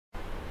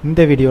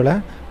இந்த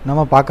வீடியோவில்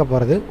நம்ம பார்க்க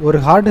போகிறது ஒரு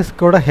ஹார்ட்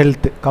டிஸ்கோட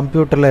ஹெல்த்,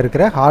 கம்ப்யூட்டரில்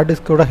இருக்கிற ஹார்ட்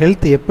டிஸ்கோட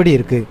ஹெல்த் எப்படி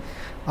இருக்குது,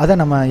 அதை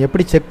நம்ம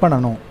எப்படி செக்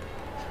பண்ணணும்,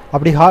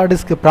 அப்படி ஹார்ட்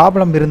டிஸ்க்கு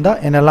ப்ராப்ளம்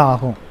இருந்தால் என்னெல்லாம்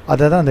ஆகும்,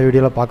 அதை தான் இந்த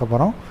வீடியோவில் பார்க்க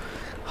போகிறோம்.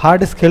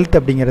 ஹார்ட் டிஸ்க் ஹெல்த்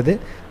அப்படிங்கிறது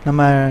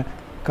நம்ம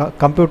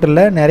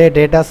கம்ப்யூட்டரில் நிறைய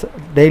டேட்டாஸ்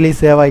டெய்லி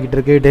சேவ் ஆகிக்கிட்டு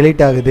இருக்குது,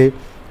 டெலீட் ஆகுது,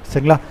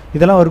 சரிங்களா.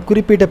 இதெல்லாம் ஒரு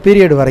குறிப்பிட்ட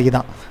பீரியட் வரைக்கும்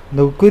தான்.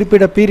 இந்த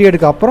குறிப்பிட்ட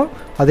பீரியடுக்கு அப்புறம்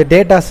அது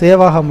டேட்டா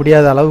சேவ் ஆக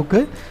முடியாத அளவுக்கு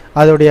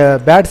அதோடைய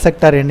பேட்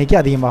செக்டார் எண்ணிக்கை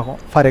அதிகமாகும்.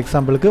 ஃபார்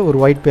எக்ஸாம்பிளுக்கு ஒரு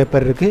ஒயிட்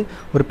பேப்பர் இருக்குது,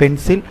 ஒரு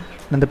பென்சில்,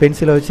 அந்த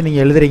பென்சிலை வச்சு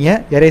நீங்கள் எழுதுறீங்க,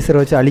 எரேசரை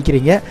வச்சு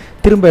அழிக்கிறீங்க,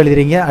 திரும்ப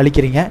எழுதுறீங்க,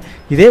 அழிக்கிறீங்க.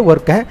 இதே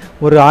ஒர்க்கை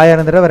ஒரு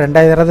 1000 தடவை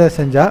 2000 தடவை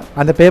செஞ்சால்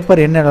அந்த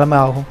பேப்பர் என்ன நிலைமை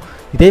ஆகும்?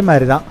 இதே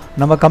மாதிரி தான்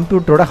நம்ம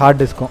கம்ப்யூட்டரோட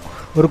ஹார்ட் டிஸ்க்கும்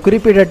ஒரு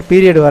குறிப்பிட்ட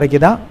பீரியட்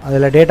வரைக்கும் தான்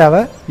அதில்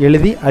டேட்டாவை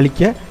எழுதி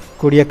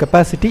அழிக்கக்கூடிய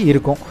கெப்பாசிட்டி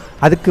இருக்கும்.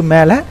 அதுக்கு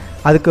மேலே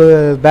அதுக்கு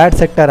பேட்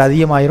செக்டார்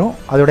அதிகமாகிரும்,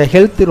 அதோட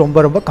ஹெல்த்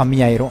ரொம்ப ரொம்ப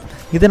கம்மியாயிரும்.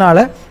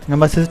 இதனால்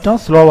நம்ம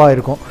சிஸ்டம் ஸ்லோவாக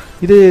இருக்கும்.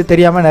 இது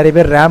தெரியாமல் நிறைய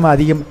பேர் ரேம்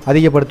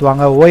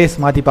அதிகப்படுத்துவாங்க, ஓஎஸ்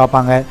மாற்றி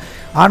பார்ப்பாங்க.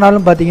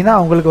 ஆனாலும் பார்த்திங்கன்னா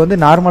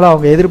அவங்களுக்கு நார்மலாக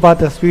அவங்க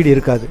எதிர்பார்த்த ஸ்பீடு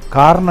இருக்காது.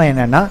 காரணம்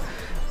என்னென்னா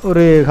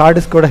ஒரு ஹார்ட்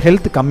டிஸ்கோட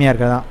ஹெல்த் கம்மியாக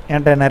இருக்கிறது தான்.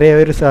 என்கிட்ட நிறைய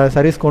பேர்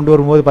சர்வீஸ் கொண்டு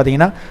வரும்போது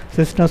பார்த்திங்கன்னா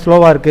சிஸ்டம்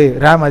ஸ்லோவாக இருக்குது,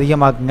 ரேம்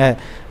அதிகமாக்குங்க,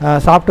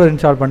 சாஃப்ட்வேர்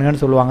இன்ஸ்டால்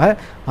பண்ணுங்கன்னு சொல்லுவாங்க.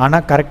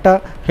 ஆனால் கரெக்டாக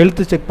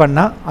ஹெல்த்து செக்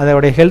பண்ணால்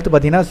அதோடைய ஹெல்த்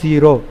பார்த்திங்கன்னா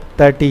 0,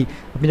 30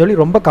 அப்படின்னு சொல்லி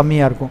ரொம்ப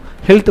கம்மியாக இருக்கும்.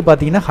 ஹெல்த்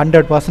பார்த்திங்கன்னா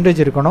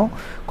 100% இருக்கணும்.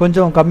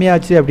 கொஞ்சம்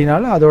கம்மியாச்சு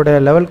அப்படின்னாலும் அதோட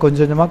லெவல்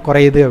கொஞ்சம் கொஞ்சமாக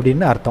குறையுது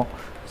அப்படின்னு அர்த்தம்,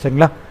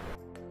 சரிங்களா.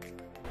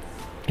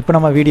 இப்போ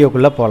நம்ம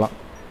வீடியோக்குள்ளே போகலாம்.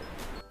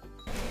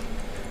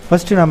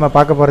 ஃபஸ்ட்டு நம்ம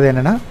பார்க்க போகிறது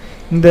என்னென்னா,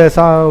 இந்த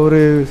ஒரு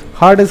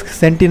ஹார்ட் டிஸ்க்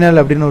சென்டினல்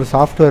அப்படின்னு ஒரு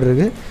சாஃப்ட்வேர்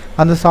இருக்குது.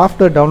 அந்த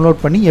சாஃப்ட்வேர் டவுன்லோட்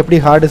பண்ணி எப்படி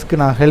ஹார்ட் டிஸ்க்கு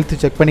நான் ஹெல்த்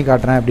செக் பண்ணி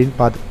காட்டுறேன் அப்படின்னு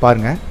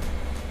பாருங்கள்.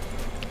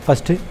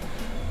 ஃபஸ்ட்டு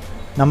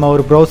நம்ம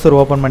ஒரு ப்ரௌசர்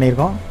ஓப்பன்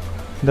பண்ணியிருக்கோம்.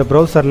 இந்த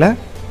ப்ரௌசரில்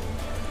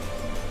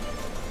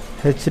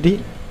HD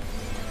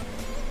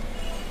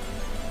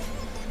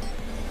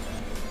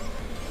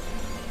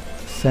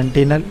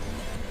சென்டினல்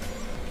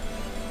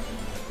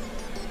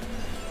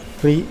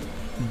ஃப்ரீ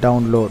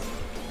டவுன்லோட்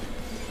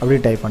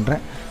அப்படி டைப்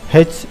பண்ணுறேன்.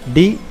 HD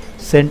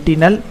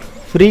சென்டினல்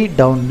ஃப்ரீ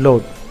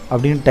டவுன்லோட்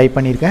அப்படின்னு டைப்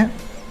பண்ணியிருக்கேன்.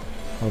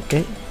 ஓகே,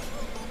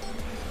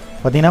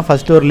 பார்த்தீங்கன்னா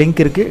ஃபஸ்ட்டு ஒரு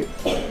லிங்க் இருக்குது,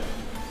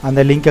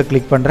 அந்த லிங்க்கை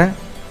கிளிக் பண்ணுறேன்.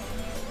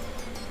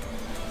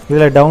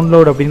 இதில்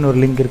டவுன்லோட் அப்படின்னு ஒரு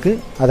லிங்க்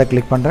இருக்குது, அதை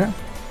கிளிக் பண்ணுறேன்.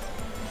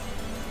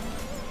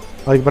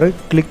 அதுக்கு பிறகு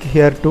click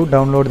here to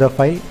download the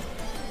file.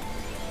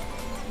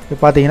 இப்போ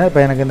பார்த்தீங்கன்னா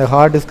இப்போ எனக்கு இந்த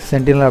ஹார்ட் டிஸ்க்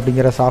சென்டினல்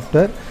அப்படிங்கிற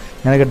சாஃப்ட்வேர்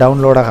எனக்கு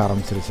டவுன்லோடாக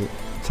ஆரம்பிச்சிருச்சு,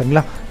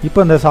 சரிங்களா. இப்போ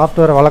இந்த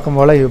சாஃப்ட்வேரை வழக்கம்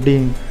போல் எப்படி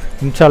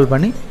இன்ஸ்டால்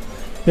பண்ணி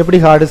எப்படி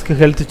ஹார்ட் டிஸ்க்கு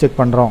ஹெல்த் செக்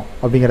பண்ணுறோம்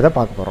அப்படிங்கிறத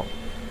பார்க்க போகிறோம்.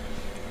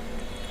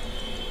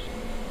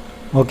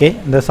 ஓகே,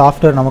 இந்த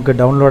சாஃப்ட்வேர் நமக்கு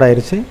டவுன்லோட்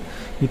ஆயிடுச்சு.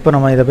 இப்போ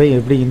நம்ம இதை போய்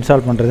எப்படி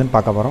இன்ஸ்டால் பண்ணுறதுன்னு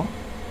பார்க்க போகிறோம்.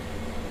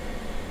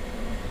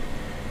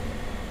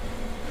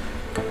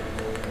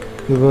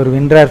 இது ஒரு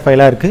WinRAR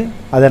ஃபைலாக இருக்குது.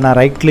 அதை நான்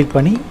ரைட் கிளிக்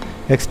பண்ணி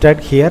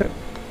எக்ஸ்ட்ராக்ட் ஹியர்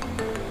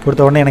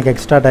கொடுத்த உடனே எனக்கு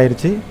எக்ஸ்ட்ராக்ட்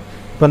ஆயிடுச்சு.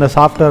 இப்போ இந்த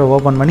சாஃப்ட்வேரை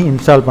ஓப்பன் பண்ணி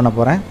இன்ஸ்டால் பண்ண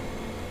போகிறேன்.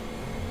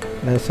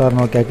 எஸ் ஆர்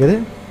நோ கேட்குது,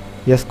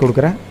 எஸ்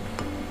கொடுக்குறேன்.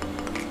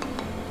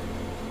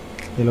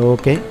 இதில்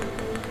okay,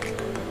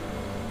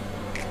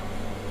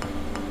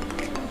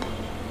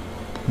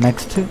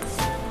 next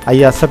I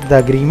accept the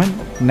agreement,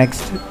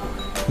 next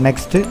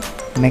next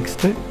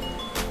next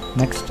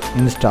next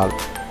install.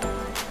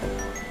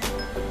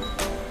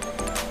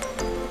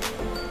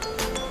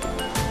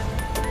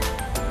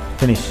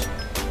 Finish.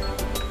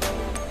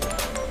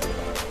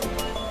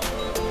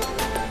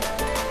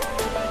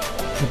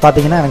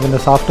 பார்த்தீங்கன்னா எனக்கு இந்த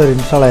சாஃப்ட்வேர்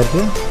இன்ஸ்டால்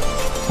ஆகிருக்கு.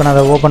 இப்போ நான்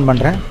அதை ஓப்பன்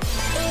பண்ணுறேன்.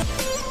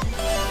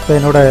 இப்போ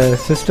என்னோடய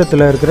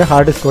சிஸ்டத்தில் இருக்கிற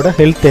ஹார்ட் டிஸ்கோட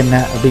ஹெல்த் என்ன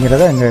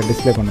அப்படிங்கிறத இங்கே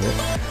டிஸ்பிளே பண்ணுது.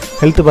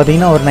 ஹெல்த்து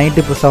பார்த்திங்கன்னா ஒரு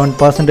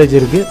 97%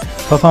 இருக்குது,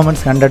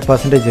 பர்ஃபார்மன்ஸ்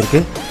 100%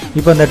 இருக்குது.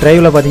 இப்போ இந்த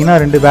ட்ரைவில் பார்த்திங்கன்னா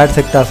 2 பேட்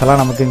செக்டார்ஸ்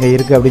எல்லாம் நமக்கு இங்கே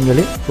இருக்குது அப்படின்னு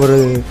சொல்லி ஒரு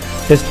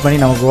டெஸ்ட் பண்ணி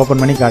நமக்கு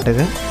ஓப்பன் பண்ணி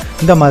காட்டுது.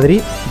 இந்த மாதிரி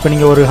இப்போ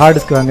நீங்கள் ஒரு ஹார்ட்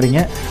டிஸ்க் வாங்குறீங்க,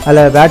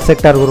 அதில் பேட்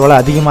செக்டார் ஒரு வேளை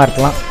அதிகமாக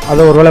இருக்கலாம்,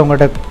 அதை ஒரு வேளை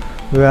உங்கள்கிட்ட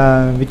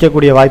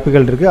விற்கக்கூடிய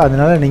வாய்ப்புகள் இருக்குது.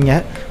 அதனால்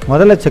நீங்கள்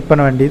முதல்ல செக்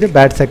பண்ண வேண்டியது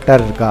பேட்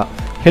செக்டார் இருக்கா,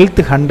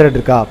 ஹெல்த் 100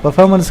 இருக்கா,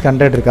 பர்ஃபார்மன்ஸ்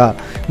 100 இருக்கா,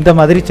 இந்த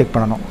மாதிரி செக்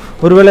பண்ணணும்.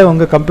 ஒருவேளை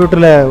உங்கள்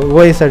கம்ப்யூட்டரில்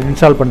ஓஎஸ்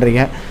இன்ஸ்டால்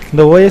பண்ணுறீங்க,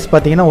 இந்த ஓஎஸ்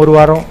பார்த்தீங்கன்னா ஒரு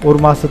வாரம்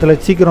 1 மாதத்தில்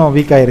சீக்கிரம்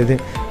வீக் ஆயிடுது,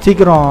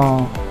 சீக்கிரம்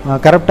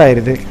கரப்ட்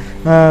ஆயிடுது,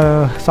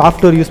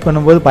 சாஃப்ட்வேர் யூஸ்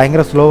பண்ணும்போது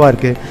பயங்கர ஸ்லோவாக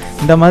இருக்குது.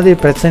 இந்த மாதிரி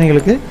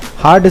பிரச்சனைகளுக்கு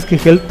ஹார்ட் டிஸ்க்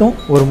ஹெல்த்தும்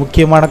ஒரு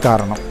முக்கியமான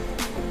காரணம்.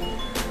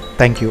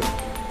 தேங்க்யூ.